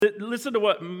Listen to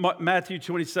what Matthew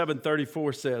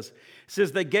 27:34 says. It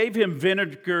says, they gave him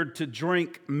vinegar to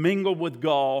drink mingled with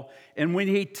gall, and when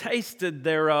he tasted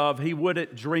thereof, he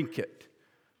wouldn't drink it.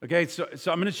 Okay, so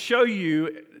I'm going to show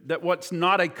you that what's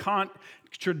not a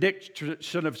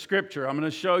contradiction of Scripture. I'm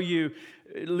going to show you,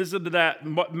 listen to that.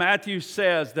 Matthew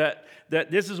says that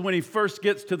this is when he first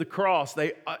gets to the cross.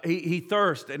 He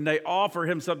thirsts, and they offer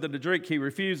him something to drink. He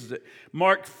refuses it.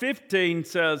 Mark 15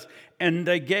 says, and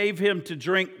they gave him to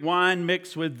drink wine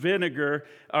mixed with vinegar,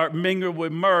 or mingled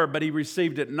with myrrh, but he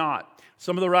received it not.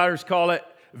 Some of the writers call it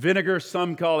vinegar,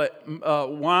 some call it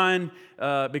wine,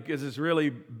 because there's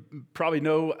really probably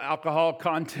no alcohol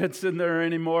contents in there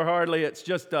anymore, hardly. It's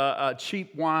just a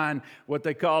cheap wine, what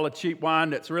they call a cheap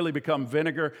wine that's really become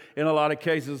vinegar in a lot of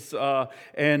cases.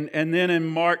 And then in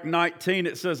Mark 19,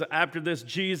 it says, after this,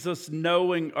 Jesus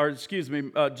John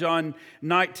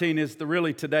 19 is the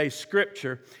really today's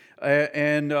scripture.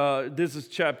 And this is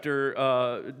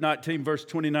chapter 19, verse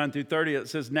 29 through 30. It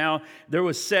says, now there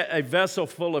was set a vessel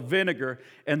full of vinegar,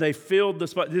 and they filled the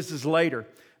spot. This is later.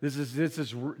 This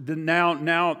is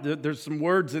now. There's some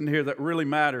words in here that really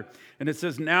matter. And it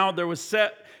says, now there was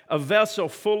set a vessel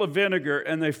full of vinegar,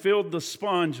 and they filled the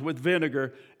sponge with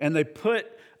vinegar, and they put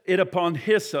it upon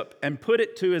hyssop and put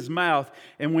it to his mouth.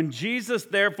 And when Jesus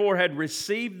therefore had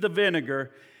received the vinegar,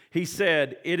 he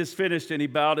said, it is finished, and he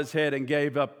bowed his head and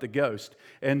gave up the ghost.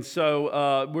 And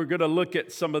so we're going to look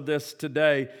at some of this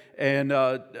today and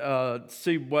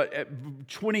see what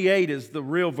 28 is the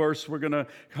real verse we're going to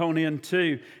hone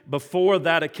into. Before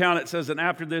that account, it says, and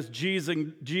after this,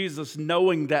 Jesus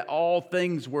knowing that all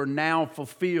things were now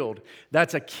fulfilled.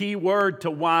 That's a key word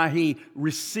to why he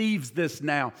receives this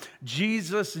now.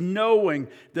 Jesus knowing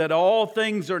that all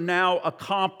things are now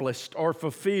accomplished or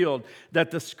fulfilled,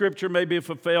 that the scripture may be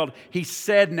fulfilled. He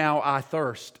said, now I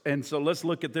thirst. And so let's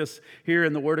look at this here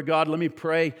in the Word of God. Let me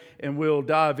pray and we'll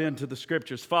dive into the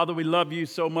scriptures. Father, we love you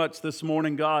so much this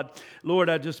morning, God. Lord,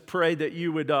 I just pray that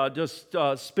you would just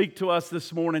speak to us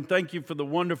this morning. Thank you for the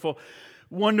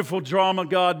wonderful drama,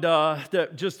 God,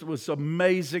 that just was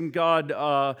amazing,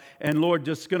 God. And Lord,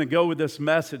 just going to go with this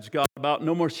message, God, about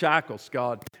no more shackles,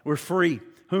 God. We're free.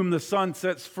 Whom the Son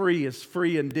sets free is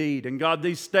free indeed. And God,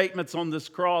 these statements on this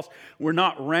cross were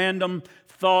not random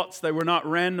thoughts. They were not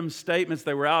random statements.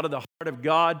 They were out of the heart of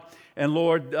God. And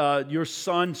Lord, your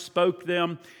Son spoke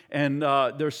them. And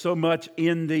there's so much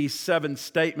in these 7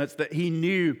 statements that he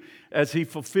knew as he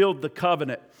fulfilled the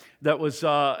covenant that was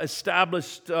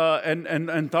established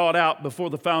and thought out before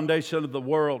the foundation of the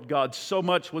world. God, so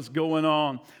much was going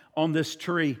on this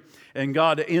tree. And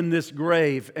God, in this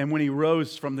grave, and when he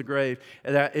rose from the grave,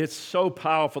 that it's so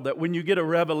powerful that when you get a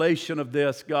revelation of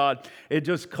this, God, it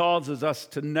just causes us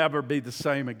to never be the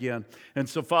same again. And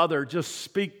so, Father, just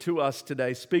speak to us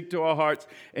today. Speak to our hearts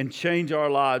and change our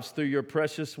lives through your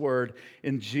precious word.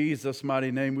 In Jesus'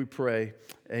 mighty name we pray.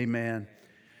 Amen.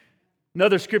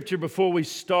 Another scripture before we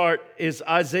start is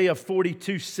Isaiah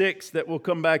 42:6 that we'll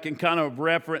come back and kind of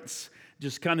reference,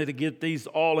 just kind of to get these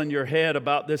all in your head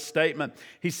about this statement.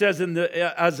 He says in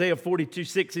the Isaiah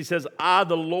 42:6, he says, I,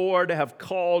 the Lord, have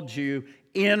called you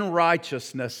in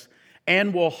righteousness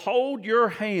and will hold your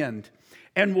hand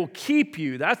and will keep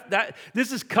you.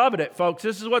 This is covenant, folks.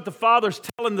 This is what the Father's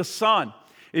telling the Son.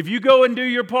 If you go and do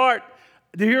your part,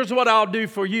 here's what I'll do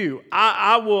for you.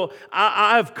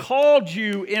 I have called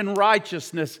you in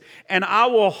righteousness, and I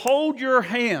will hold your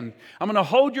hand. I'm going to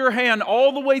hold your hand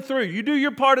all the way through. You do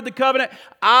your part of the covenant,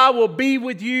 I will be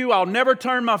with you. I'll never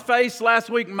turn my face. Last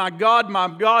week, my God,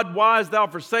 why hast thou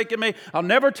forsaken me? I'll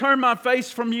never turn my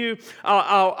face from you.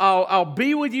 I'll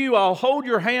be with you. I'll hold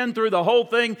your hand through the whole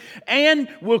thing, and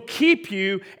will keep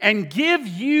you and give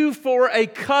you for a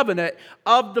covenant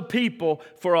of the people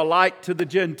for a light to the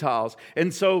Gentiles.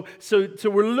 And so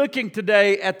we're looking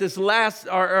today at this last,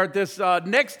 or this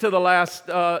next to the last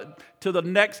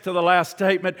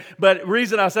statement. But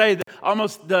reason I say that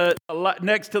almost the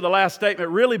next to the last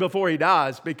statement, really before he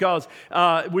dies, because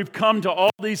we've come to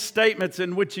all these statements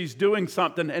in which he's doing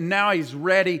something, and now he's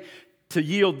ready to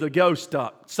yield the ghost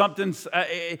up.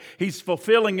 He's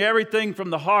fulfilling everything from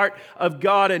the heart of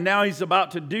God, and now he's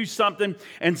about to do something.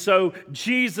 And so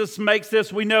Jesus makes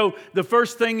this. We know the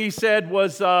first thing he said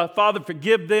was, Father,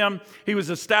 forgive them. He was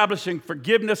establishing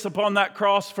forgiveness upon that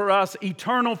cross for us,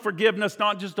 eternal forgiveness,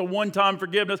 not just a one-time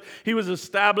forgiveness. He was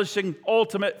establishing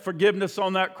ultimate forgiveness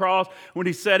on that cross when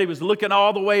he said he was looking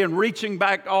all the way and reaching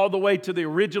back all the way to the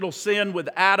original sin with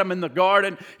Adam in the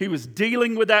garden. He was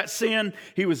dealing with that sin.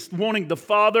 He was wanting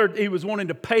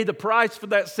to pay the price for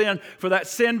that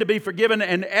sin to be forgiven,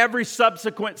 and every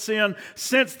subsequent sin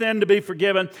since then to be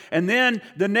forgiven. And then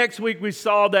the next week we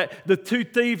saw that the two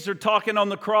thieves are talking on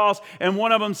the cross, and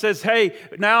one of them says, hey,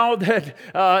 now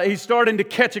that he's starting to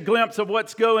catch a glimpse of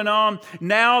what's going on,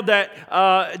 now that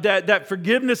that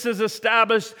forgiveness is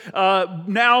established,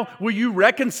 now will you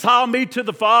reconcile me to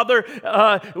the Father?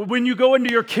 When you go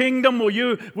into your kingdom, will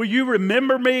you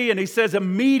remember me? And he says,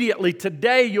 immediately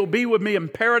today you'll be with me in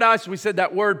paradise. We said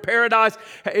that word paradise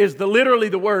is literally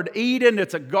the word Eden.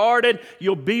 It's a garden.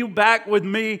 You'll be back with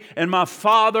me and my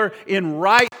Father in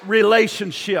right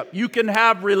relationship. You can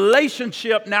have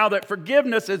relationship now that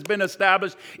forgiveness has been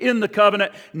established in the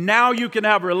covenant. Now you can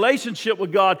have relationship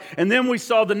with God. And then we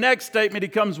saw the next statement. He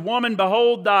comes, woman,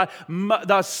 behold thy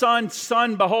son,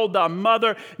 son, behold thy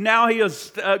mother. Now he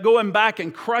is going back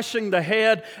and crushing the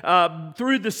head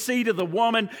through the seed of the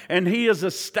woman, and he is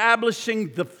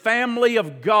establishing the family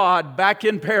of God back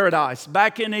in paradise,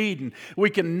 back in Eden. We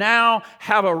can now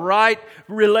have a right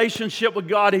relationship with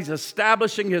God. He's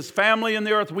establishing his family in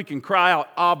the earth. We can cry out,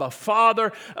 Abba,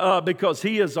 Father, because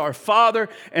he is our Father.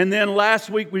 And then last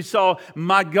week we saw,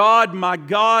 my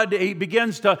God, he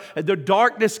begins to, the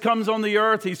darkness comes on the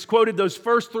earth. He's quoted those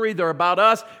first three. They're about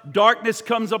us. Darkness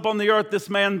comes up on the earth. This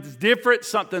man's different.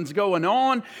 Something's going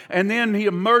on. And then he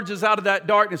emerges out of that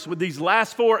darkness with these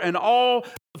last four, and all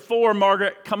the four,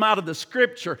 Margaret, come out of the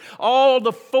Scripture. All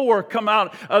the four come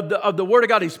out of the Word of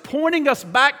God. He's pointing us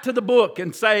back to the book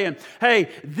and saying, hey,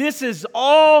 this is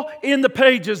all in the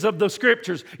pages of the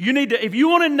Scriptures. You need to, if you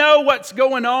want to know what's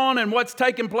going on and what's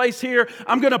taking place here,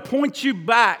 I'm going to point you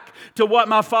back to what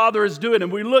my Father is doing. And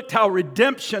we looked how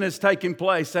redemption is taking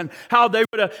place and how they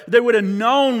would have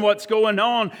known what's going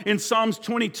on in Psalms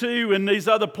 22 and these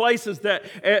other places, that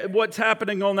what's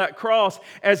happening on that cross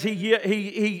as he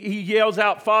yells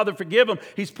out, Father, forgive them.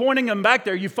 He's pointing them back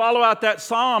there. You follow out that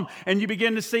psalm and you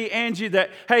begin to see, Angie, that,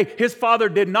 hey, his father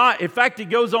did not. In fact, he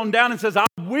goes on down and says, I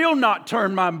will not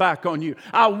turn my back on you.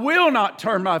 I will not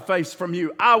turn my face from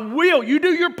you. I will. You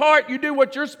do your part. You do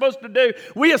what you're supposed to do.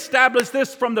 We established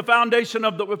this from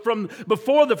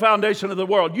before the foundation of the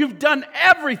world. You've done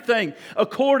everything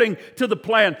according to the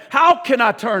plan. How can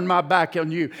I turn my back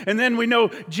on you? And then we know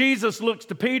Jesus looks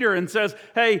to Peter and says,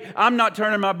 hey, I'm not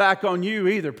turning my back on you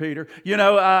either, Peter. You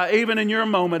know, even in your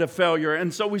moment of failure.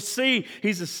 And so we see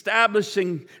he's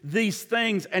establishing these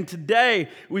things. And today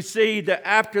we see that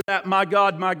after that, my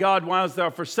God, why hast thou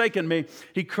forsaken me?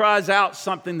 He cries out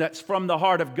something that's from the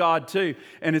heart of God too.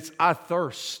 And it's, I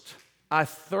thirst. I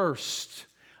thirst.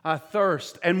 I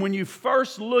thirst. And when you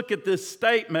first look at this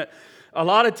statement, a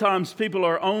lot of times people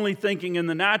are only thinking in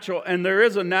the natural, and there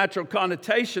is a natural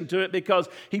connotation to it because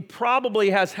he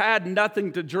probably has had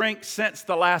nothing to drink since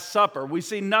the Last Supper. We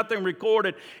see nothing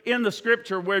recorded in the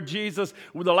Scripture where Jesus,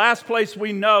 the last place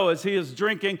we know is he is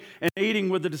drinking and eating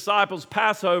with the disciples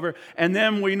Passover, and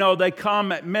then we know they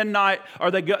come at midnight,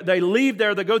 or they leave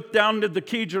there, they go down to the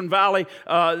Kidron Valley,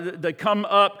 they come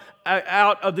up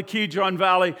out of the Kidron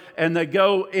Valley, and they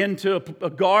go into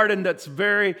a garden that's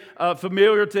very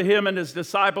familiar to him and his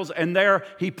disciples, and there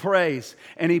he prays.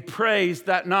 And he prays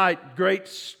that night, great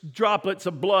droplets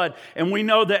of blood. And we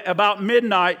know that about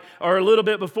midnight, or a little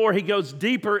bit before, he goes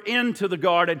deeper into the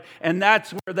garden, and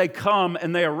that's where they come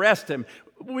and they arrest him.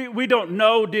 We don't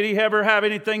know. Did he ever have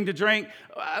anything to drink?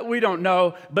 We don't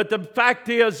know. But the fact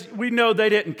is, we know they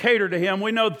didn't cater to him.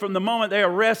 We know from the moment they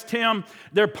arrest him,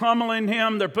 they're pummeling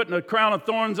him. They're putting a crown of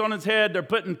thorns on his head. They're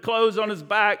putting clothes on his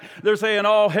back. They're saying,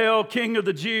 all hail, King of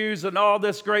the Jews, and all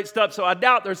this great stuff. So I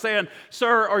doubt they're saying,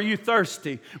 sir, are you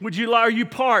thirsty? Are you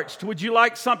parched? Would you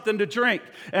like something to drink?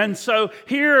 And so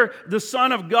here, the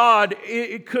Son of God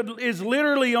is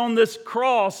literally on this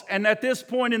cross. And at this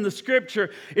point in the Scripture,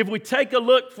 if we take a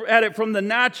look at it from the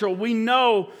natural, we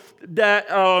know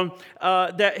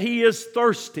that he is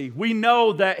thirsty. We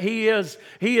know that he is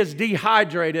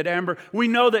dehydrated, Amber. We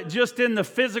know that just in the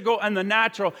physical and the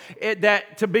natural,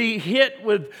 that to be hit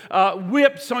with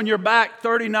whips on your back,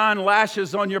 39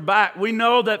 lashes on your back, we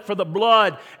know that for the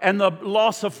blood and the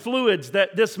loss of fluids,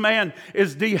 that this man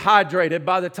is dehydrated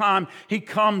by the time he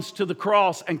comes to the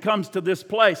cross and comes to this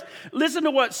place. Listen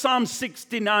to what Psalm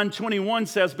 69:21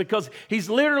 says, because he's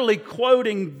literally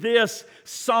quoting this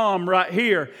psalm right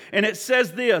here. And it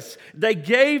says this, they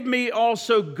gave me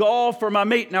also gall for my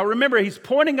meat. Now remember, he's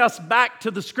pointing us back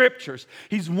to the Scriptures.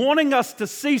 He's wanting us to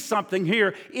see something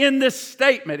here in this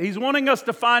statement. He's wanting us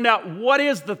to find out, what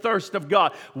is the thirst of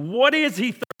God? What is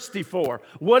he thirsty thirsty for?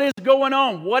 What is going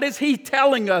on? What is he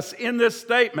telling us in this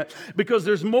statement? Because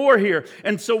there's more here.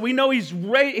 And so we know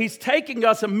he's taking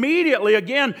us immediately.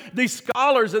 Again, these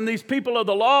scholars and these people of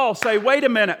the law say, wait a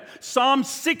minute, Psalm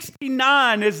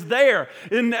 69 is there.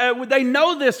 And they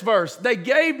know this verse. They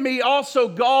gave me also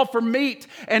gall for meat,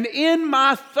 and in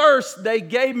my thirst they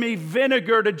gave me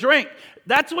vinegar to drink.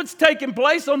 That's what's taking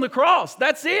place on the cross.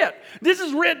 That's it. This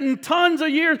is written tons of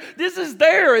years. This is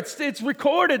there. It's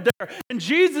recorded there. And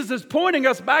Jesus is pointing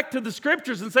us back to the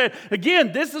scriptures and saying,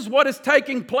 again, this is what is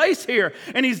taking place here.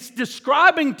 And he's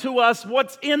describing to us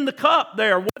what's in the cup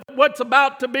there, what's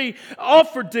about to be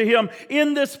offered to him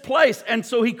in this place. And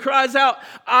so he cries out,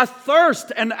 I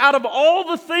thirst. And out of all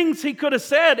the things he could have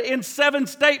said in 7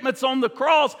 statements on the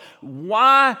cross,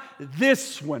 why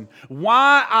this one?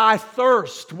 Why I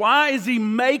thirst? Why is he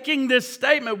making this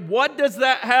statement? What does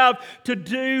that have to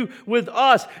do with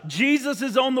us? Jesus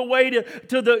is on the way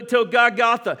to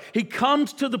Golgotha. He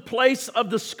comes to the place of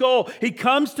the skull. He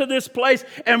comes to this place,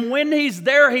 and when he's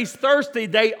there, he's thirsty.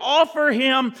 They offer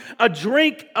him a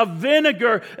drink of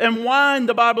vinegar and wine,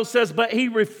 the Bible says, but he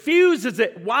refuses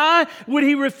it. Why would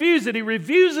he refuse it? He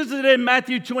refuses it in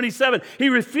Matthew 27. He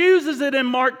refuses it in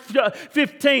Mark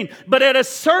 15. But at a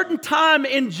certain time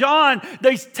in John,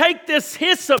 they take this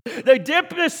hyssop, they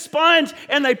dip this sponge,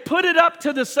 and they put it up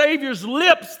to the Savior's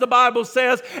lips, the Bible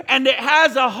says, and it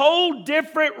has a whole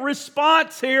different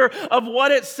response here of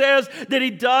what it says that he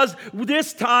does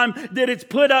this time that it's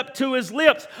put up to his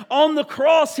lips. On the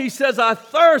cross, he says, I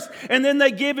thirst, and then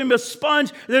they give him a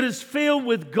sponge that is filled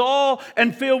with gall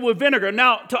and filled with vinegar.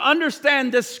 Now, to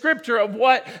understand this scripture of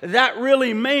what that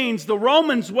really means, the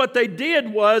Romans, what they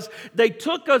did was they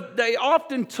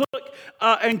often took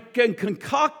and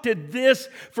concocted this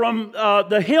from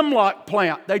the hemlock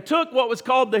plant. They took what was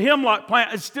called the hemlock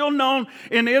plant. It's still known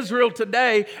in Israel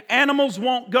today. Animals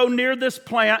won't go near this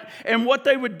plant. And what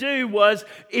they would do was,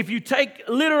 if you take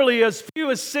literally as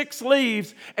few as 6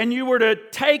 leaves, and you were to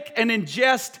take and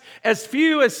ingest as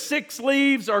few as 6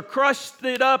 leaves, or crush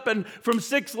it up and from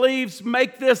 6 leaves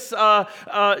make this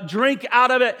drink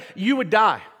out of it, you would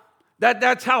die.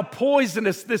 That's how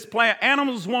poisonous this plant.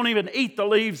 Animals won't even eat the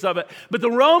leaves of it. But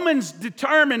the Romans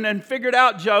determined and figured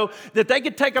out, Joe, that they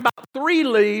could take about 3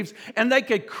 leaves and they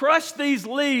could crush these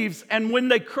leaves. And when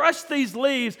they crushed these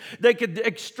leaves, they could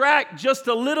extract just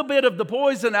a little bit of the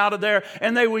poison out of there,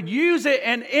 and they would use it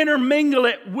and intermingle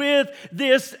it with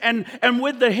this. And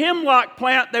with the hemlock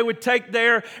plant they would take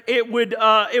there, it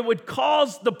would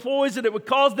cause the poison. It would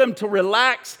cause them to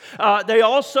relax. They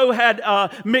also had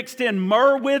mixed in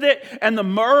myrrh with it. And the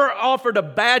myrrh offered a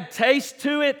bad taste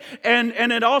to it, and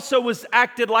it also was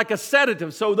acted like a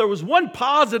sedative. So there was one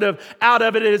positive out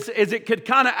of it is it could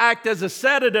kind of act as a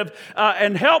sedative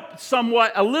and help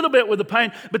somewhat, a little bit with the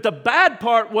pain. But the bad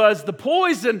part was the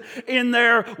poison in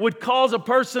there would cause a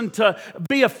person to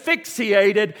be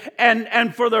asphyxiated,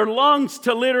 and for their lungs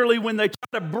to literally, when they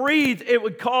try to breathe, it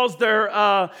would cause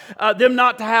them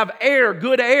not to have air,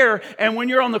 good air. And when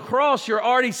you're on the cross, you're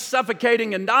already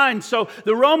suffocating and dying. So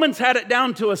the Romans had it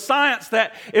down to a science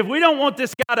that if we don't want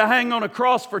this guy to hang on a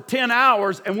cross for 10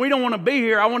 hours and we don't want to be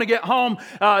here, I want to get home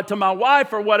to my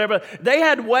wife or whatever, they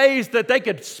had ways that they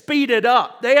could speed it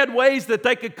up. They had ways that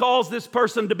they could cause this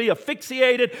person to be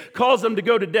asphyxiated, cause them to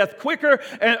go to death quicker,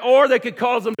 or they could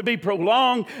cause them to be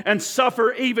prolonged and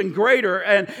suffer even greater.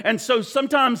 And so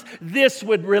sometimes this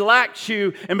would relax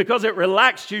you, and because it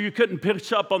relaxed you, you couldn't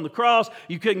push up on the cross,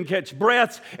 you couldn't catch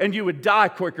breaths, and you would die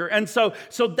quicker. And so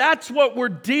that's what we're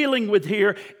dealing with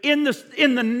here in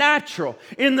the natural.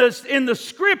 In the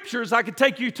scriptures, I could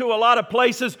take you to a lot of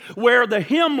places where the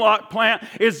hemlock plant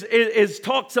is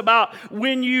talks about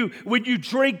when you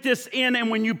drink this in and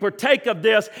when you partake of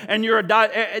this, and you're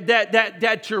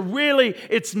that you're really,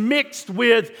 it's mixed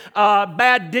with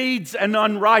bad deeds and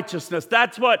unrighteousness.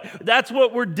 That's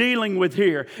what we're dealing with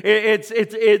here.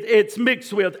 It's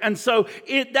mixed with, and so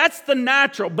that's the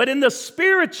natural. But in the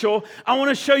spiritual, I want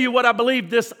to show you what I believe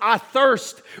this I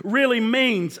thirst really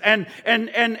means. And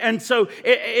so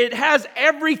it has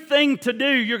everything to do,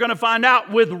 you're going to find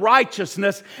out, with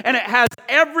righteousness, and it has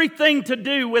everything to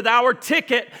do with our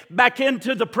ticket back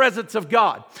into the presence of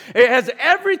God. It has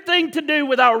everything to do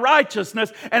with our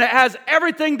righteousness, and it has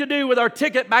everything to do with our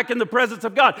ticket back in the presence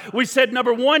of God. We said,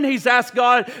 number 1, he's asked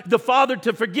God the Father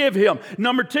to forgive him.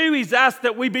 Number 2, he's asked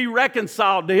that we be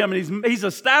reconciled to him, and he's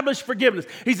established forgiveness.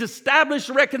 He's established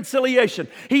reconciliation.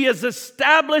 He has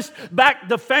established back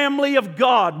the family of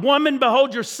God. Woman,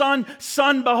 behold your son.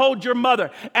 Son, behold your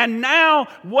mother. And now,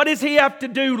 what does he have to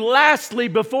do lastly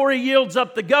before he yields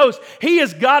up the ghost? He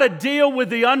has got to deal with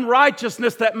the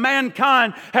unrighteousness that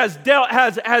mankind has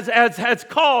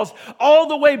caused all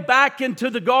the way back into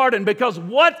the garden. Because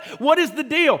what is the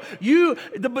deal?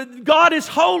 God is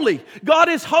holy. God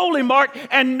is holy, Mark,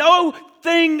 and no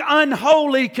thing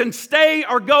unholy can stay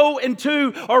or go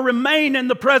into or remain in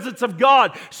the presence of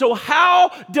God. So how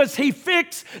does he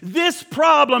fix this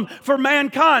problem for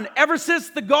mankind? Ever since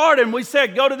the garden, we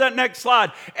said, go to that next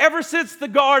slide. Ever since the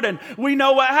garden, we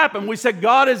know what happened. We said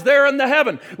God is there in the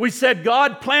heaven. We said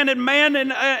God planted man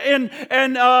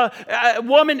and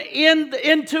woman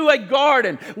into a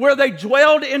garden where they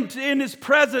dwelled in his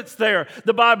presence there,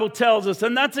 the Bible tells us.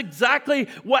 And that's exactly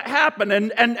what happened.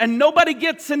 And nobody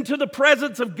gets into the presence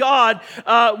of God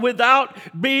without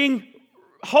being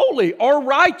holy or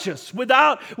righteous.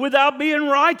 Without being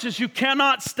righteous, you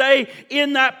cannot stay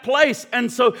in that place.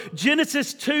 And so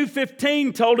Genesis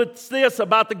 2:15 told us this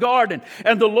about the garden.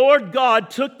 And the Lord God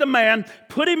took the man,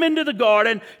 put him into the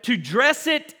garden to dress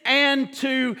it and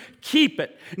to keep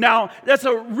it. Now, that's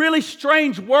a really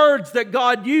strange words that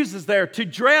God uses there, to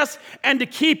dress and to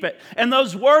keep it. And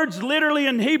those words literally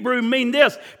in Hebrew mean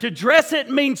this. To dress it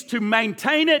means to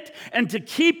maintain it, and to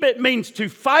keep it means to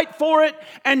fight for it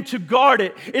and to guard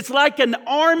it. It's like an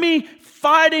army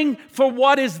fighting for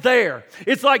what is there.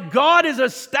 It's like God has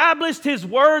established His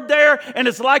word there, and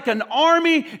it's like an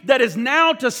army that is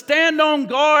now to stand on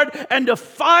guard and to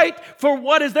fight for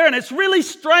what is there. And it's really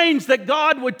strange that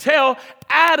God would tell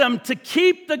Adam to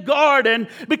keep the garden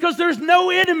because there's no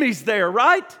enemies there,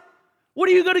 right? What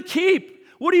are you going to keep?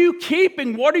 What are you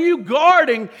keeping? What are you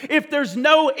guarding if there's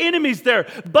no enemies there?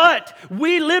 But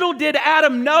little did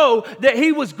Adam know that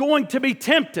he was going to be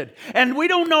tempted. And we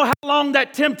don't know how long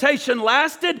that temptation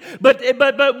lasted, but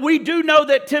we do know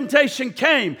that temptation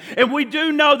came. And we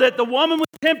do know that the woman was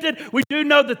tempted. We do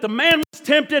know that the man was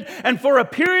tempted. And for a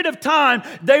period of time,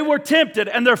 they were tempted.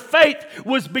 And their faith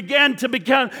began to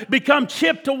become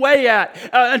chipped away at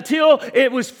until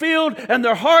it was filled, and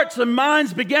their hearts and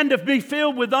minds began to be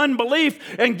filled with unbelief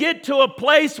and get to a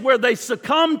place where they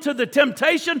succumb to the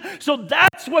temptation. So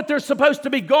that's what they're supposed to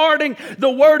be guarding the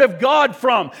Word of God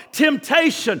from.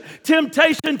 Temptation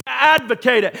to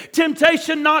advocate it,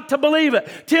 temptation not to believe it,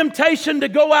 temptation to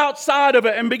go outside of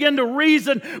it and begin to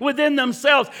reason within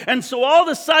themselves. And so all of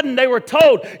a sudden they were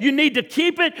told, you need to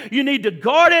keep it, you need to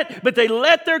guard it, but they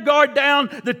let their guard down.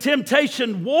 The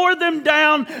temptation wore them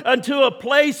down unto a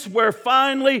place where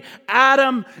finally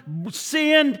Adam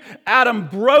sinned. Adam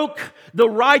broke the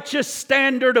righteous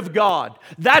standard of God.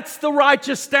 That's the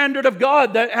righteous standard of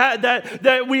God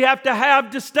that we have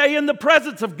to stay in the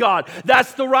presence of God.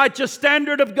 That's the righteous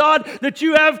standard of God that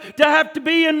you have to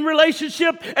be in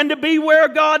relationship and to be where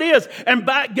God is. And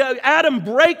Adam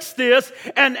breaks this,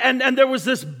 and there was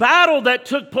this battle that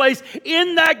took place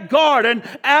in that garden.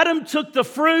 Adam took the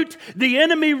fruit. The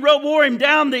enemy wore him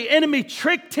down. The enemy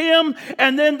tricked him.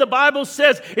 And then the Bible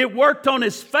says it worked on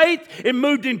his faith. It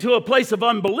moved him to a place of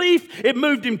unbelief. It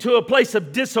moved him to a place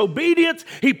of disobedience.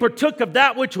 He partook of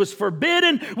that which was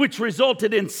forbidden, which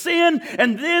resulted in sin.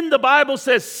 And then the Bible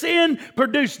says sin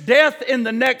produced death in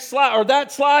the next slide, or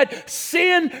that slide.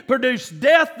 Sin produced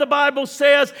death, the Bible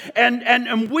says.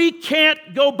 And we can't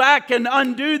go back and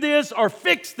undo this or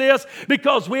fix this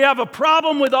because we have a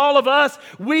problem with all of us.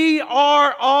 We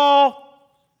are all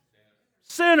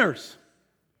sinners.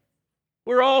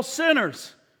 We're all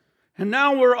sinners. And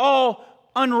now we're all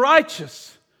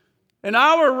unrighteous. And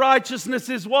our righteousness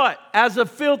is what? As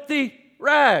of filthy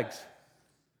rags.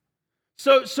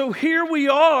 So here we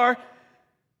are,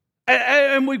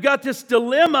 and we've got this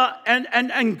dilemma,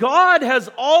 and God has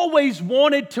always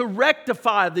wanted to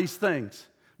rectify these things.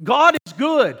 God is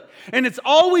good, and it's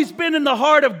always been in the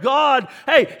heart of God.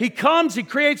 Hey, He comes, He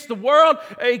creates the world,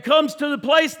 He comes to the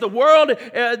place, the world,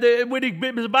 when He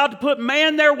was about to put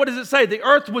man there, what does it say? The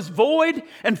earth was void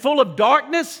and full of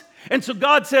darkness. And so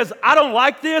God says, I don't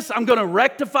like this. I'm going to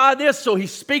rectify this. So He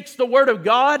speaks the word of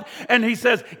God, and He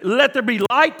says, let there be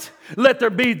light. Let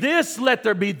there be this. Let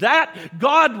there be that.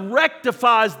 God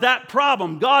rectifies that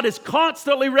problem. God is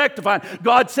constantly rectifying.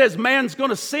 God says man's going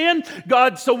to sin.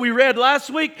 God, so we read last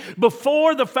week,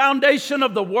 before the foundation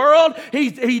of the world,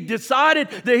 He decided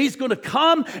that He's going to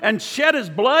come and shed His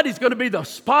blood. He's going to be the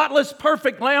spotless,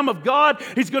 perfect Lamb of God.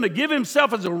 He's going to give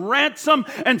Himself as a ransom.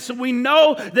 And so we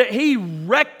know that He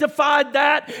rectifies rectified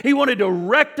that. He wanted to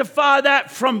rectify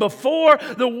that from before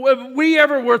we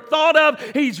ever were thought of.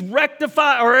 He's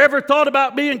rectified or ever thought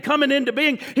about coming into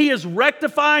being. He is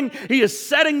rectifying. He is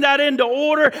setting that into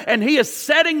order, and he is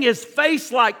setting his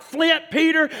face like flint,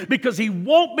 Peter, because he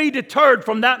won't be deterred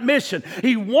from that mission.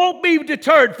 He won't be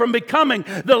deterred from becoming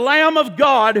the Lamb of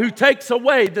God who takes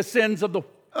away the sins of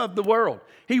the world.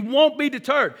 He won't be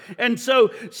deterred. And so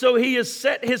he has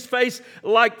set his face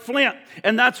like flint.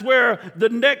 And that's where the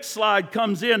next slide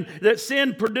comes in, that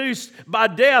sin produced by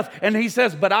death. And he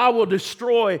says, but I will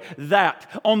destroy that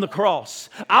on the cross.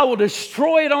 I will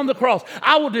destroy it on the cross.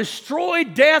 I will destroy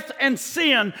death and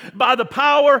sin by the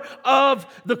power of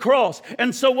the cross.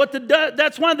 And so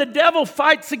that's why the devil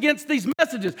fights against these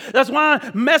messages. That's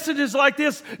why messages like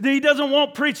this, he doesn't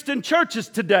want preached in churches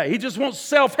today. He just wants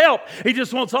self-help. He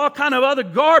just wants all kind of other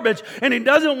garbage, and he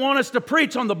doesn't want us to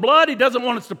preach on the blood. He doesn't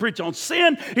want us to preach on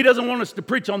sin. He doesn't want us to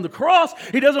preach on the cross.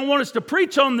 He doesn't want us to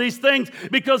preach on these things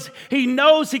because he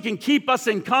knows he can keep us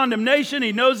in condemnation.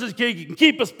 He knows he can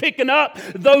keep us picking up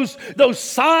those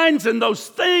signs and those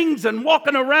things and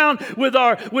walking around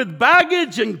with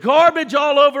baggage and garbage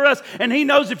all over us. And he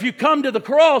knows if you come to the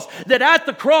cross, that at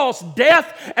the cross,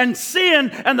 death and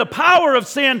sin and the power of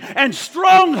sin and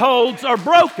strongholds are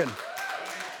broken.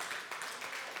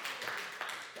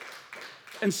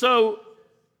 And so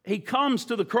he comes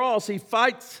to the cross. He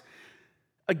fights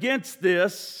against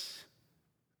this.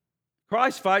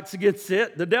 Christ fights against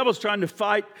it. The devil's trying to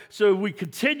fight so we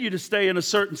continue to stay in a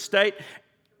certain state.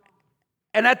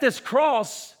 And at this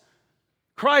cross,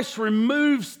 Christ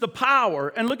removes the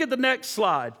power. And look at the next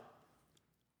slide.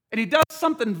 And he does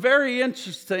something very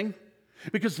interesting,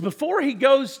 because before he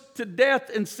goes to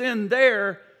death and sin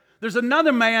there's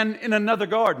another man in another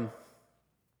garden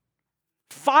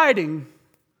fighting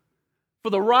for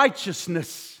the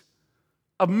righteousness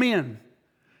of men,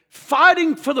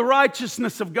 fighting for the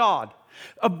righteousness of God.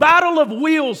 A battle of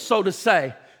wills, so to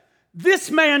say.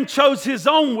 This man chose his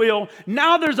own will.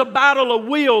 Now there's a battle of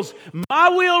wills. My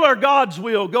will or God's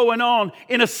will going on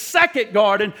in a second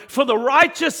garden for the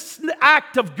righteous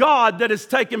act of God that has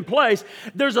taken place.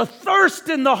 There's a thirst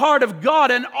in the heart of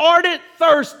God, an ardent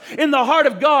thirst in the heart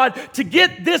of God to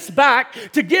get this back,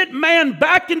 to get man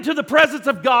back into the presence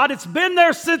of God. It's been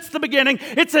there since the beginning.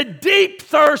 It's a deep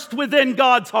thirst within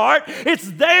God's heart.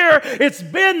 It's there. It's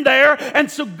been there.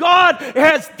 And so God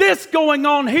has this going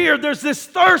on here. There's this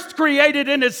thirst created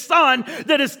in His Son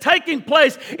that is taking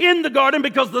place in the garden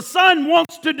because the Son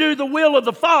wants to do the will of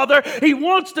the Father. He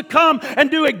wants to come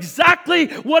and do exactly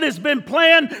what has been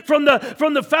planned from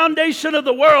the foundation of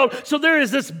the world. So there is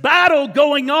this battle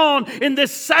going on in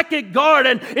this second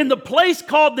garden, in the place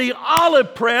called the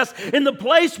olive press, in the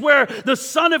place where the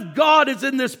Son of God is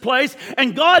in this place.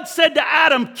 And God said to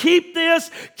Adam, keep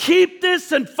this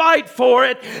and fight for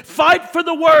it. Fight for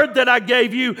the word that I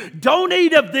gave you. Don't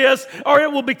eat of this or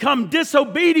it will become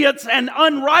disobedience and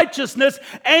unrighteousness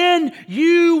and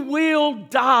you will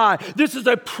die. This is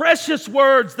a precious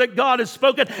words that God has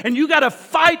spoken, and you got to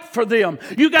fight for them.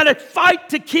 You got to fight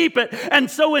to keep it.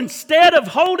 And so instead of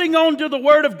holding on to the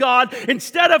word of God,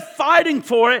 instead of fighting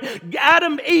for it,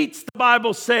 Adam eats, the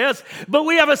Bible says. But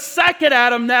we have a second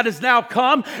Adam that has now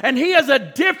come, and he has a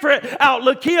different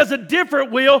outlook. He has a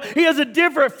different will. He has a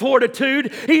different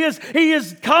fortitude. He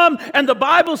has come, and the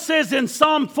Bible says in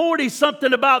Psalm 40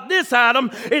 something about this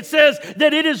Adam. It says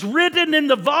that it is written in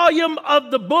the volume of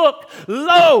the book,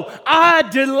 lo, I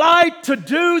delight to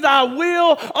do thy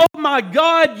will, oh my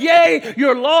God, yea,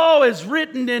 your law is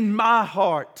written in my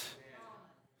heart.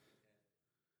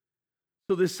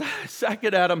 So this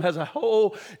second Adam has a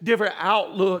whole different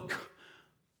outlook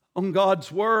on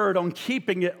God's word, on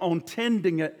keeping it, on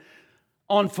tending it,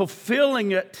 on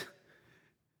fulfilling it.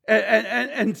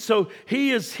 And so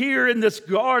he is here in this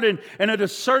garden, and at a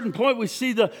certain point we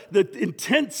see the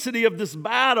intensity of this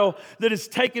battle that is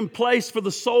taking place for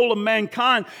the soul of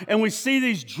mankind. And we see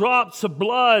these drops of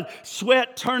blood,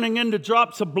 sweat turning into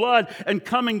drops of blood and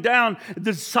coming down.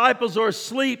 The disciples are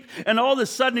asleep, and all of a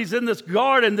sudden he's in this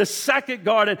garden, this second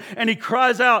garden, and he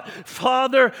cries out,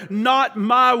 Father, not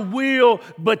my will,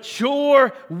 but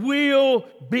your will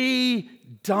be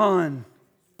done.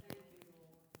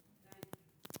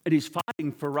 And he's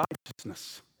fighting for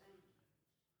righteousness.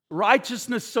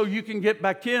 Righteousness so you can get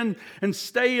back in and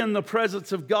stay in the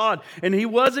presence of God. And he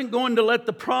wasn't going to let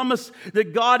the promise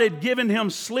that God had given him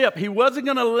slip. He wasn't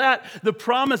going to let the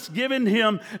promise given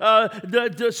him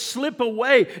to slip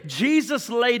away. Jesus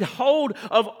laid hold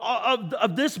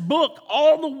of this book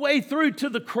all the way through to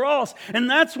the cross. And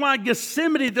that's why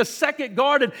Gethsemane, the second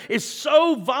garden, is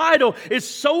so vital, is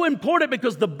so important,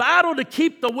 because the battle to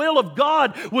keep the will of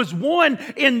God was won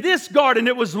in this garden.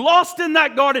 It was lost in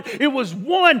that garden. It was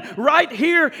won right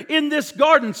here in this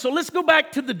garden. So let's go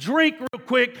back to the drink real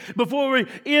quick before we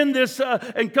end this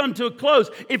and come to a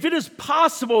close. If it is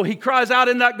possible, he cries out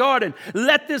in that garden,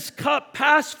 let this cup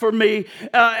pass for me,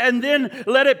 and then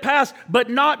let it pass, but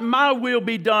not my will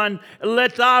be done,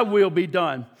 let thy will be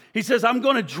done. He says, I'm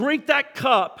going to drink that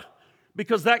cup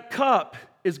because that cup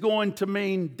is going to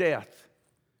mean death.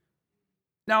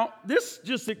 Now, this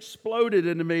just exploded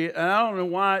into me, and I don't know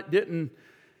why it didn't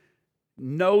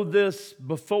know this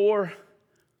before,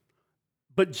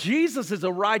 but Jesus is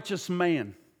a righteous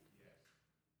man.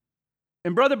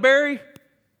 And Brother Barry,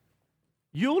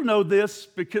 you'll know this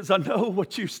because I know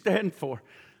what you stand for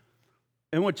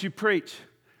and what you preach.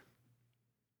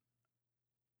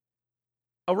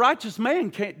 A righteous man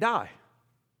can't die.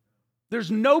 There's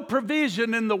no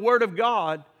provision in the Word of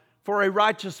God for a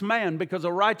righteous man, because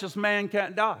a righteous man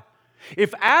can't die.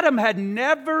 If Adam had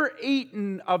never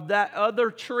eaten of that other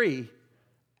tree,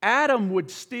 Adam would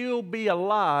still be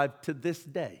alive to this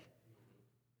day.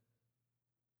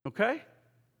 Okay?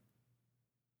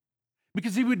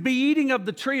 Because he would be eating of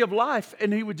the tree of life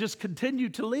and he would just continue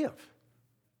to live.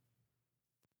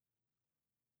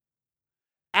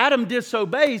 Adam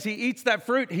disobeys, he eats that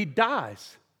fruit, he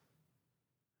dies.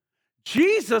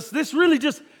 Jesus, this really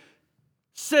just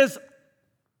says,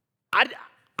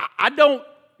 I don't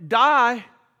die,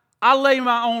 I lay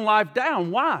my own life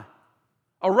down. Why?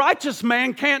 A righteous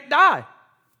man can't die.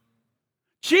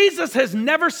 Jesus has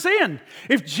never sinned.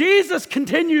 If Jesus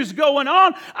continues going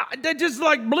on, that just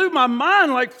like blew my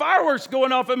mind, like fireworks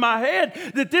going off in my head,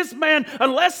 that this man,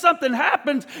 unless something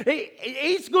happens,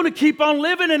 he's going to keep on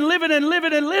living and living and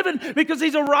living and living because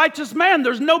he's a righteous man.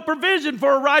 There's no provision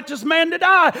for a righteous man to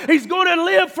die. He's going to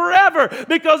live forever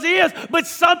because he is. But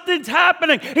something's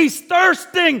happening. He's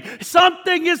thirsting.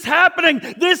 Something is happening.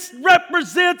 This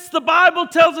represents, the Bible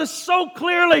tells us so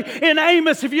clearly in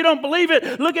Amos. If you don't believe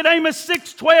it, look at Amos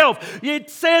 6:12. It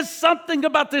says something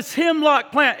about this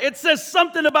hemlock plant. It says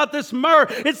something about this myrrh.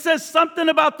 It says something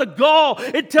about the gall.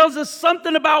 It tells us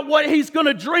something about what he's going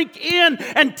to drink in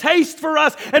and taste for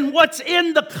us, and what's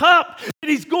in the cup that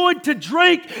he's going to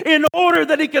drink in order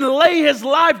that he can lay his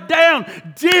life down,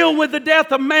 deal with the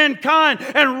death of mankind,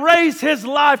 and raise his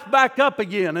life back up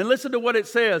again. And listen to what it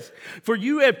says. For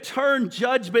you have turned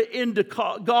judgment into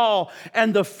gall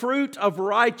and the fruit of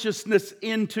righteousness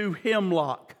into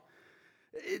hemlock.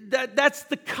 That's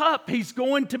the cup he's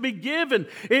going to be given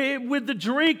with the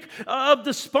drink of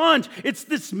the sponge. It's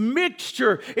this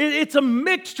mixture. It's a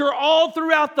mixture all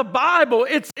throughout the Bible.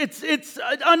 It's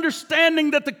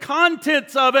understanding that the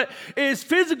contents of it is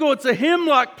physical. It's a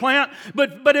hemlock plant,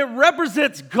 but it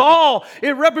represents gall.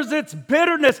 It represents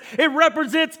bitterness. It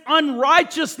represents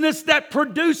unrighteousness that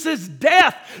produces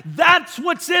death. That's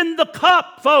what's in the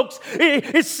cup, folks.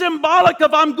 It's symbolic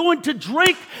of, I'm going to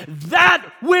drink that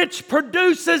which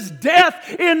produces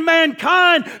death in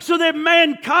mankind, so that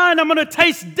mankind, I'm going to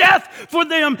taste death for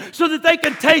them so that they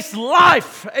can taste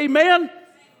life. Amen?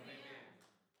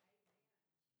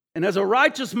 And as a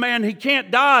righteous man, he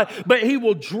can't die, but he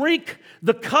will drink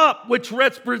the cup, which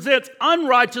represents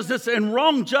unrighteousness and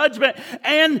wrong judgment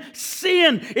and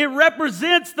sin. It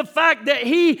represents the fact that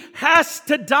he has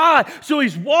to die. So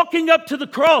he's walking up to the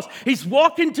cross. He's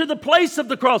walking to the place of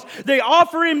the cross. They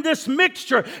offer him this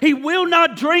mixture. He will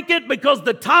not drink it because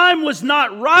the time was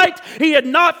not right. He had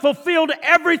not fulfilled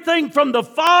everything from the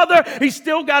Father. He's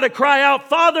still got to cry out,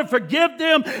 Father, forgive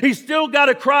them. He's still got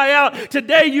to cry out,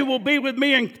 today you will be with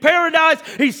me in paradise.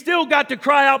 He's still got to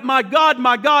cry out, my God,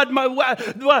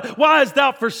 why hast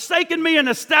thou forsaken me, and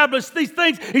established these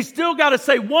things. He's still got to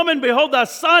say, woman, behold thy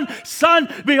son,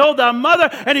 son, behold thy mother.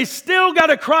 And he's still got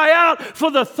to cry out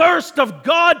for the thirst of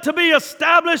God to be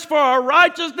established for our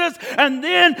righteousness. And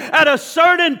then at a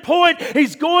certain point,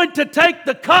 he's going to take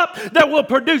the cup that will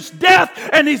produce death,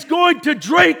 and he's going to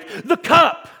drink the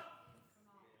cup.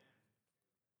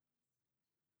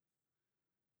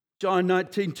 John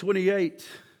 19:28.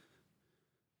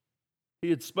 He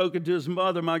had spoken to his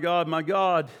mother, my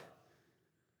God.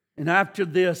 And after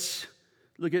this,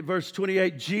 look at verse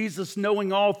 28. Jesus,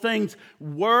 knowing all things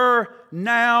were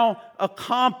now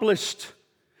accomplished,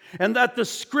 and that the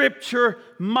scripture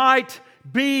might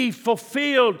be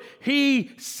fulfilled, he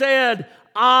said,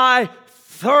 I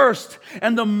thirst.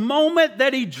 And the moment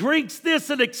that he drinks this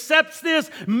and accepts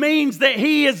this means that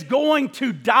he is going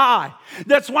to die.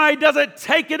 That's why he doesn't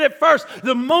take it at first.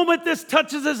 The moment this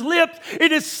touches his lips,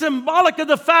 it is symbolic of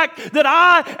the fact that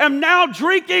I am now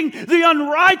drinking the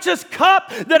unrighteous cup,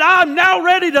 that I'm now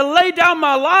ready to lay down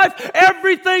my life.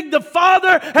 Everything the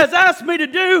Father has asked me to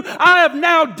do, I have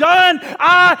now done.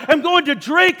 I am going to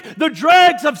drink the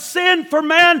dregs of sin for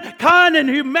mankind and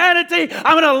humanity.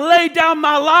 I'm going to lay down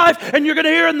my life, and you're going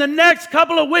to hear in the next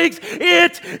couple of weeks,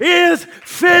 it is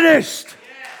finished.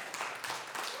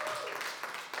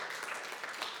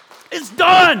 It's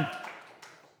done.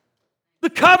 The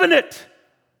covenant,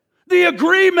 the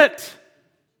agreement,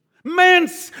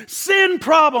 man's sin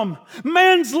problem,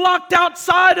 man's locked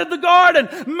outside of the garden,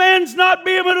 man's not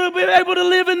being able to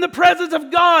live in the presence of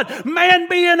God, man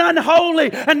being unholy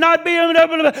and not being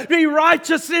able to be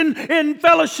righteous in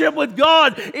fellowship with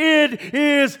God. It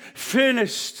is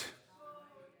finished.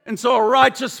 And so a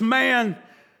righteous man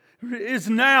is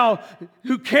now,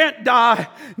 who can't die,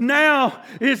 now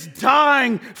is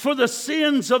dying for the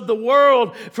sins of the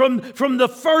world. From the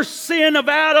first sin of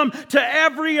Adam to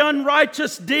every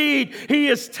unrighteous deed, he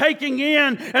is taking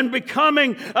in and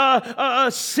becoming a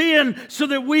sin so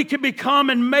that we can become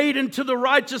and made into the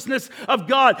righteousness of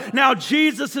God. Now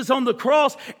Jesus is on the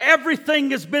cross.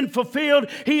 Everything has been fulfilled.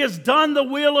 He has done the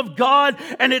will of God,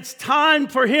 and it's time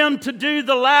for him to do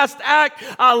the last act.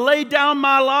 I lay down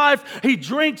my life. He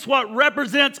drinks what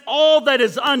represents all that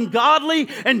is ungodly,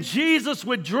 and Jesus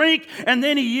would drink, and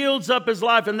then he yields up his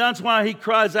life. And that's why he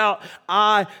cries out,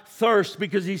 I thirst,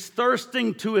 because he's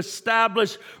thirsting to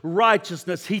establish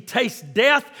righteousness. He tastes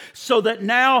death so that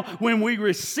now when we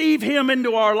receive him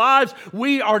into our lives,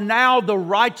 we are now the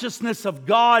righteousness of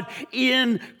God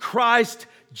in Christ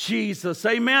Jesus.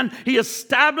 Amen. He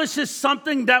establishes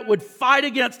something that would fight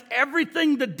against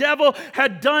everything the devil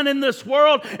had done in this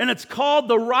world, and it's called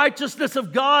the righteousness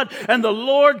of God. And the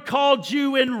Lord called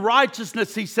you in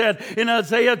righteousness, he said in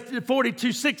Isaiah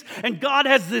 42:6. And God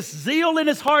has this zeal in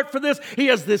his heart for this. He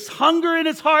has this hunger in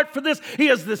his heart for this. He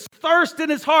has this thirst in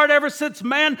his heart ever since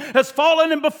man has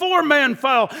fallen and before man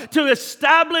fell, to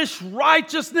establish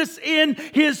righteousness in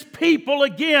his people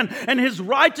again. And his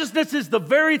righteousness is the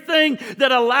very thing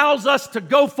that allows us to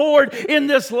go forward in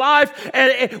this life,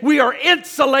 and we are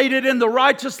insulated in the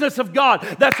righteousness of God.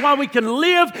 That's why we can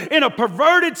live in a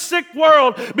perverted, sick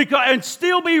world and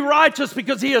still be righteous,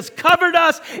 because he has covered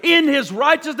us in his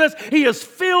righteousness. He has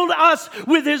filled us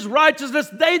with his righteousness.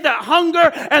 They that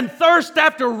hunger and thirst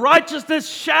after righteousness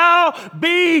shall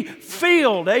be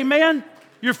filled. Amen?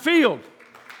 You're filled.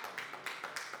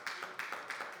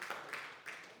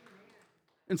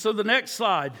 And so the next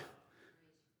slide.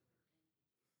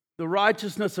 The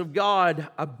righteousness of God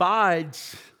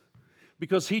abides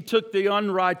because he took the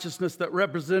unrighteousness that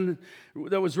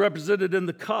was represented in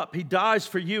the cup. He dies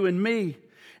for you and me.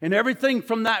 And everything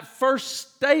from that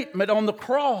first statement on the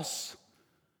cross,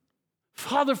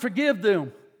 Father, forgive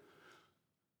them.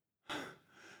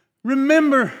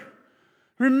 Remember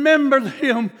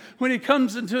him when he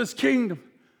comes into his kingdom.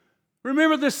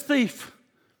 Remember this thief.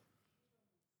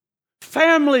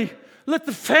 Family. Let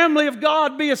the family of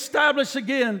God be established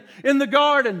again in the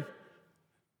garden.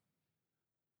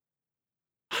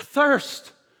 I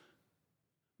thirst.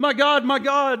 My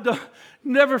God,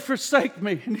 never forsake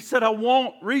me. And he said, I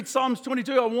won't. Read Psalms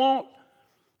 22, I won't.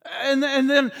 And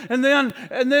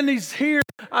then he's here.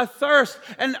 I thirst.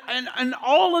 And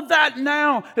all of that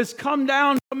now has come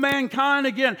down to mankind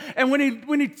again. And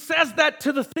when he says that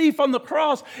to the thief on the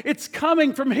cross, it's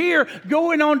coming from here,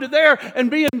 going on to there, and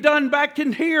being done back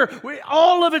in here.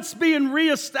 All of it's being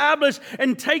reestablished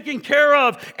and taken care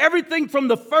of. Everything from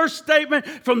the first statement,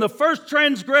 from the first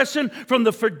transgression, from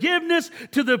the forgiveness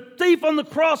to the thief on the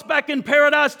cross back in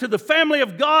paradise, to the family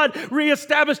of God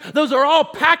reestablished. Those are all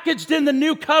packaged in the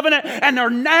new covenant and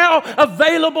are now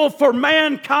available for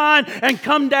mankind and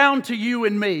come down to you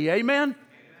and me. Amen?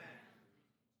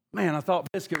 Man, I thought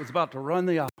Biscuit was about to run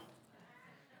the aisle.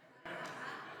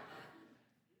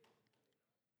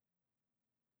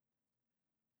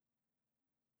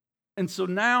 And so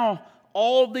now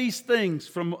all these things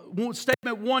from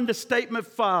statement 1 to statement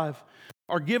 5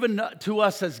 are given to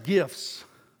us as gifts.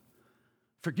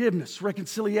 Forgiveness,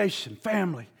 reconciliation,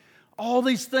 family, all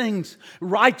these things,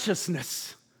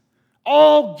 righteousness,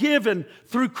 all given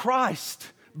through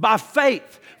Christ by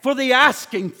faith, for the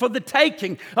asking, for the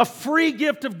taking, a free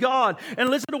gift of God. And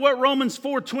listen to what Romans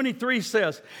 4:23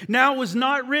 says. Now it was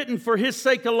not written for his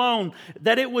sake alone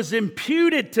that it was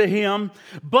imputed to him,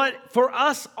 but for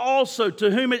us also,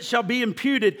 to whom it shall be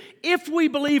imputed, if we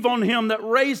believe on him that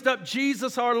raised up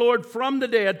Jesus our Lord from the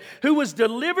dead, who was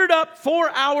delivered up for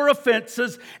our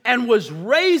offenses and was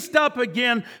raised up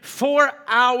again for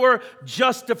our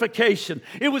justification.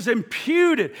 It was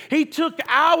imputed. He took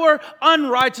our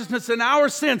unrighteousness and our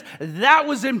sins. That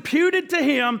was imputed to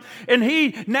him, and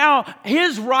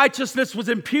his righteousness was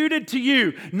imputed to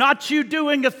you, not you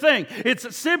doing a thing.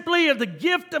 It's simply the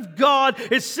gift of God.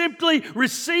 It's simply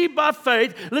received by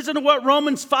faith. Listen to what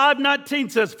Romans 5:19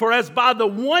 says. For as by the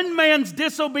one man's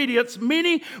disobedience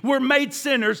many were made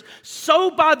sinners,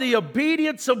 so by the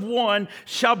obedience of one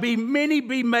shall many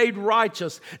be made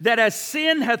righteous. That as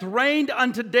sin hath reigned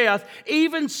unto death,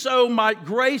 even so might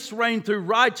grace reign through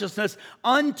righteousness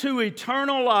unto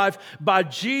eternal life by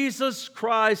Jesus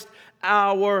Christ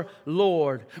our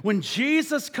Lord. When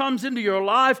Jesus comes into your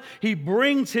life, He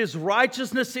brings His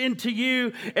righteousness into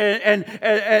you, and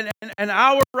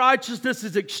our righteousness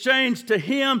is exchanged to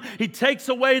Him. He takes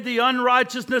away the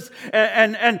unrighteousness,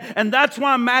 and that's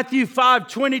why Matthew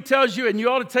 5:20 tells you, and you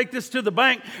ought to take this to the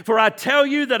bank, for I tell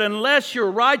you that unless your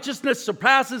righteousness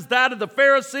surpasses that of the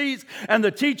Pharisees and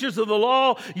the teachers of the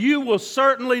law, you will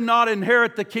certainly not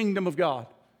inherit the kingdom of God.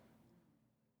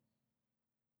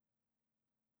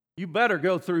 You better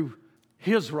go through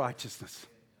His righteousness.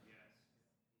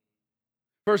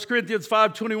 1 Corinthians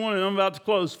 5:21, and I'm about to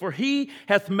close. For He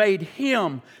hath made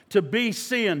Him to be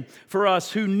sin for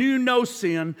us who knew no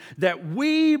sin, that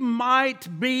we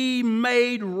might be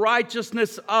made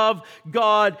righteousness of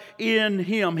God in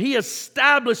Him. He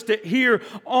established it here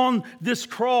on this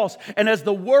cross. And as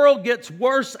the world gets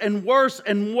worse and worse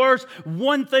and worse,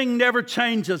 one thing never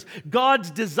changes.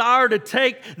 God's desire to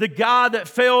take the guy that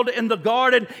failed in the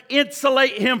garden,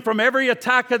 insulate him from every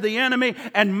attack of the enemy,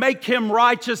 and make him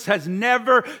righteous has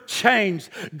never changed.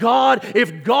 God,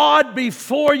 if God be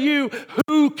for you,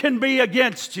 who can be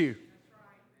against you?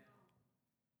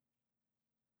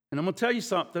 And I'm going to tell you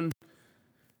something.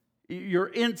 You're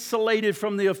insulated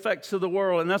from the effects of the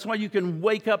world, and that's why you can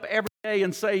wake up every day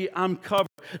and say, I'm covered.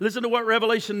 Listen to what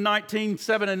Revelation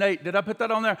 19:7 and 8. Did I put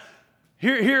that on there?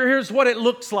 Here's what it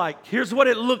looks like. Here's what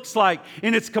it looks like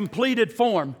in its completed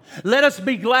form. Let us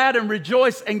be glad and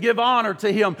rejoice and give honor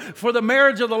to Him, for the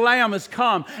marriage of the Lamb is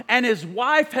come, and His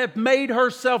wife hath made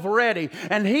herself ready.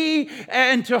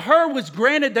 And to her was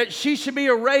granted that she should be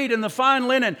arrayed in the fine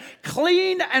linen,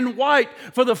 clean and white,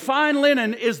 for the fine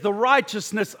linen is the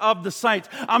righteousness of the saints.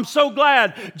 I'm so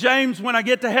glad, James, when I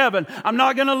get to heaven, I'm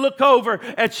not going to look over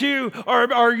at you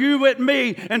or you at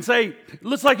me and say,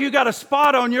 looks like you got a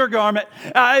spot on your garment.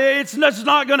 It's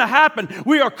not going to happen.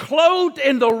 We are clothed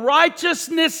in the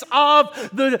righteousness of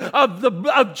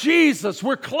Jesus.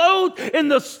 We're clothed in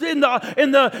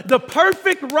the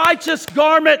perfect righteous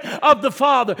garment of the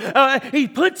Father. He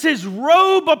puts His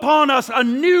robe upon us, a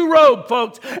new robe,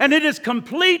 folks, and it is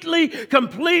completely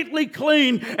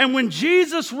clean. And when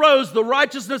Jesus rose, the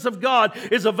righteousness of God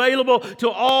is available to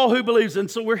all who believes. And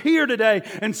so we're here today,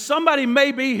 and somebody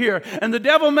may be here, and the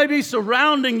devil may be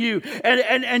surrounding you,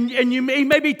 and he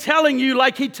may be telling you,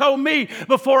 like he told me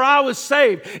before I was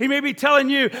saved. He may be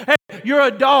telling you, hey, you're a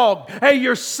dog. Hey,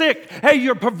 you're sick. Hey,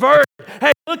 you're perverted.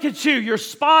 Hey, look at you. You're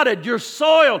spotted. You're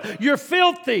soiled. You're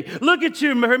filthy. Look at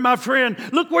you, my friend.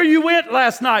 Look where you went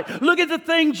last night. Look at the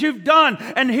things you've done.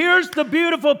 And here's the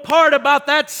beautiful part about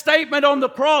that statement on the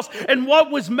cross and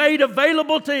what was made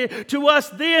available to us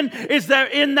then is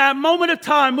that in that moment of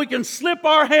time, we can slip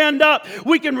our hand up.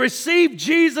 We can receive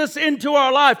Jesus into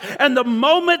our life. And the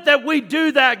moment that we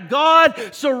do that, God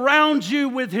surrounds you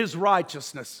with His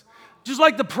righteousness. Just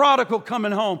like the prodigal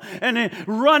coming home and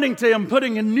running to Him,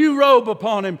 putting a new robe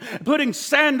upon him, putting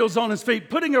sandals on his feet,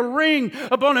 putting a ring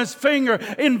upon his finger,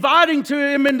 inviting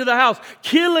him into the house,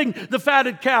 killing the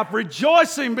fatted calf,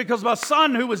 rejoicing because my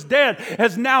son who was dead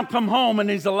has now come home and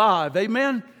he's alive.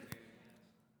 Amen?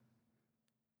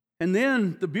 And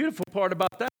then the beautiful part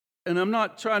about that, and I'm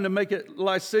not trying to make it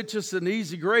licentious and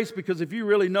easy grace, because if you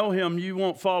really know Him, you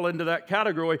won't fall into that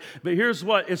category. But here's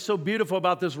what is so beautiful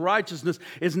about this righteousness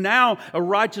is now a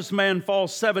righteous man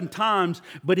falls 7 times,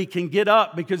 but he can get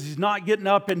up because he's not getting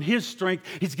up in his strength.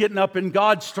 He's getting up in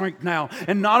God's strength now.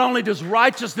 And not only does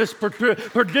righteousness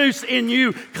produce in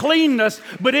you cleanness,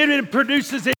 but it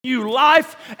produces in you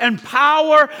life and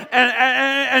power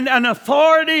and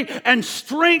authority and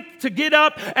strength to get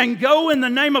up and go in the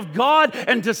name of God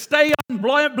and to stay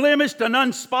unblemished and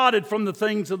unspotted from the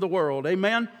things of the world.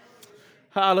 Amen?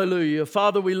 Hallelujah.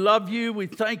 Father, we love you. We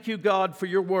thank you, God, for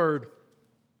your word.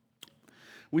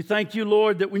 We thank you,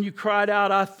 Lord, that when you cried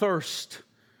out, I thirst.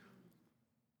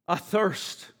 I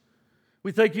thirst.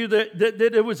 We thank you that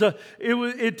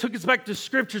it took us back to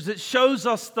Scriptures. It shows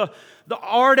us the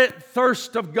ardent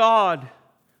thirst of God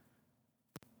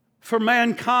for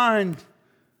mankind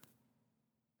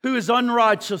who is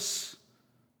unrighteous,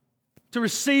 to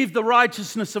receive the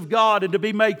righteousness of God and to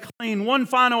be made clean. One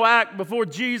final act before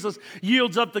Jesus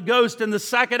yields up the ghost and the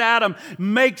second Adam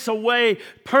makes a way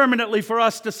permanently for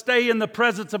us to stay in the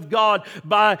presence of God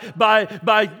by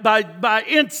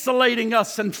insulating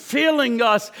us and filling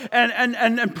us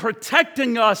and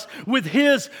protecting us with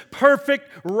His perfect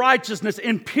righteousness.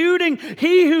 Imputing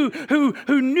He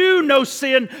who knew no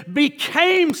sin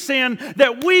became sin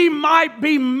that we might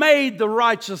be made the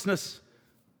righteousness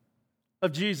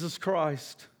of Jesus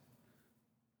Christ.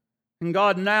 And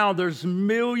God, now there's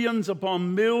millions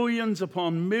upon millions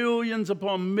upon millions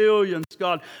upon millions.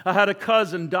 God, I had a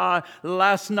cousin die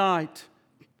last night.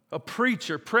 A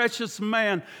preacher, precious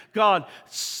man, God,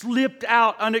 slipped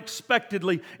out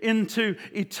unexpectedly into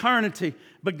eternity.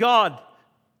 But God,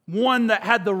 one that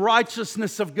had the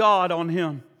righteousness of God on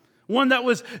him. One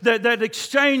that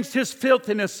exchanged his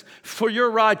filthiness for your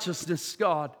righteousness,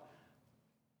 God.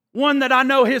 One that I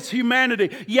know his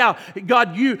humanity. Yeah,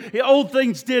 God, old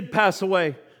things did pass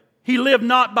away. He lived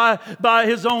not by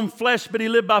his own flesh, but he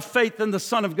lived by faith in the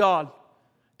Son of God.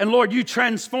 And Lord, you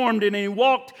transformed him and he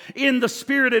walked in the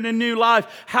Spirit in a new life.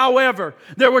 However,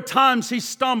 there were times he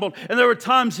stumbled and there were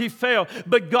times he fell.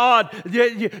 But God,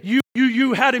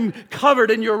 you had him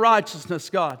covered in your righteousness,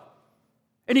 God.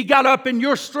 And he got up in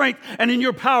your strength and in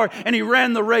your power and he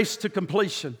ran the race to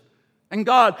completion. And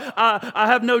God, I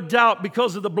have no doubt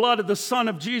because of the blood of the Son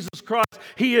of Jesus Christ,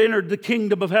 He entered the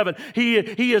kingdom of heaven. He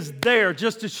is there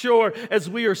just as sure as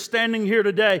we are standing here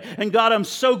today. And God, I'm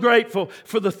so grateful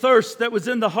for the thirst that was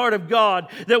in the heart of God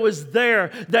that was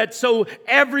there. That so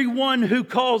everyone who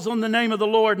calls on the name of the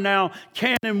Lord now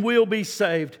can and will be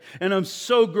saved. And I'm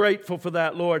so grateful for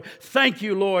that, Lord. Thank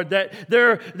you, Lord,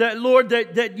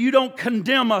 that you don't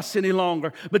condemn us any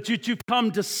longer, but you've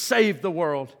come to save the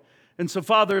world. And so,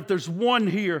 Father, if there's one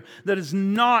here that is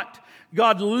not,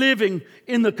 God, living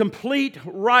in the complete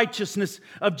righteousness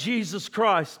of Jesus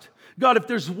Christ, God, if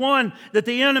there's one that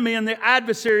the enemy and the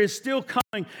adversary is still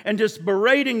coming and just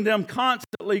berating them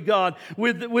constantly, God,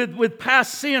 with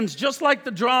past sins, just like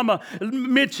the drama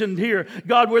mentioned here,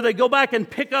 God, where they go back and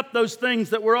pick up those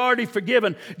things that were already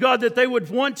forgiven, God, that they would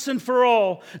once and for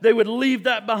all, they would leave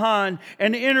that behind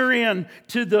and enter in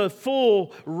to the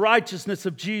full righteousness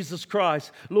of Jesus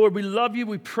Christ. Lord, we love you,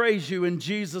 we praise you in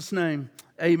Jesus' name.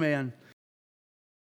 Amen.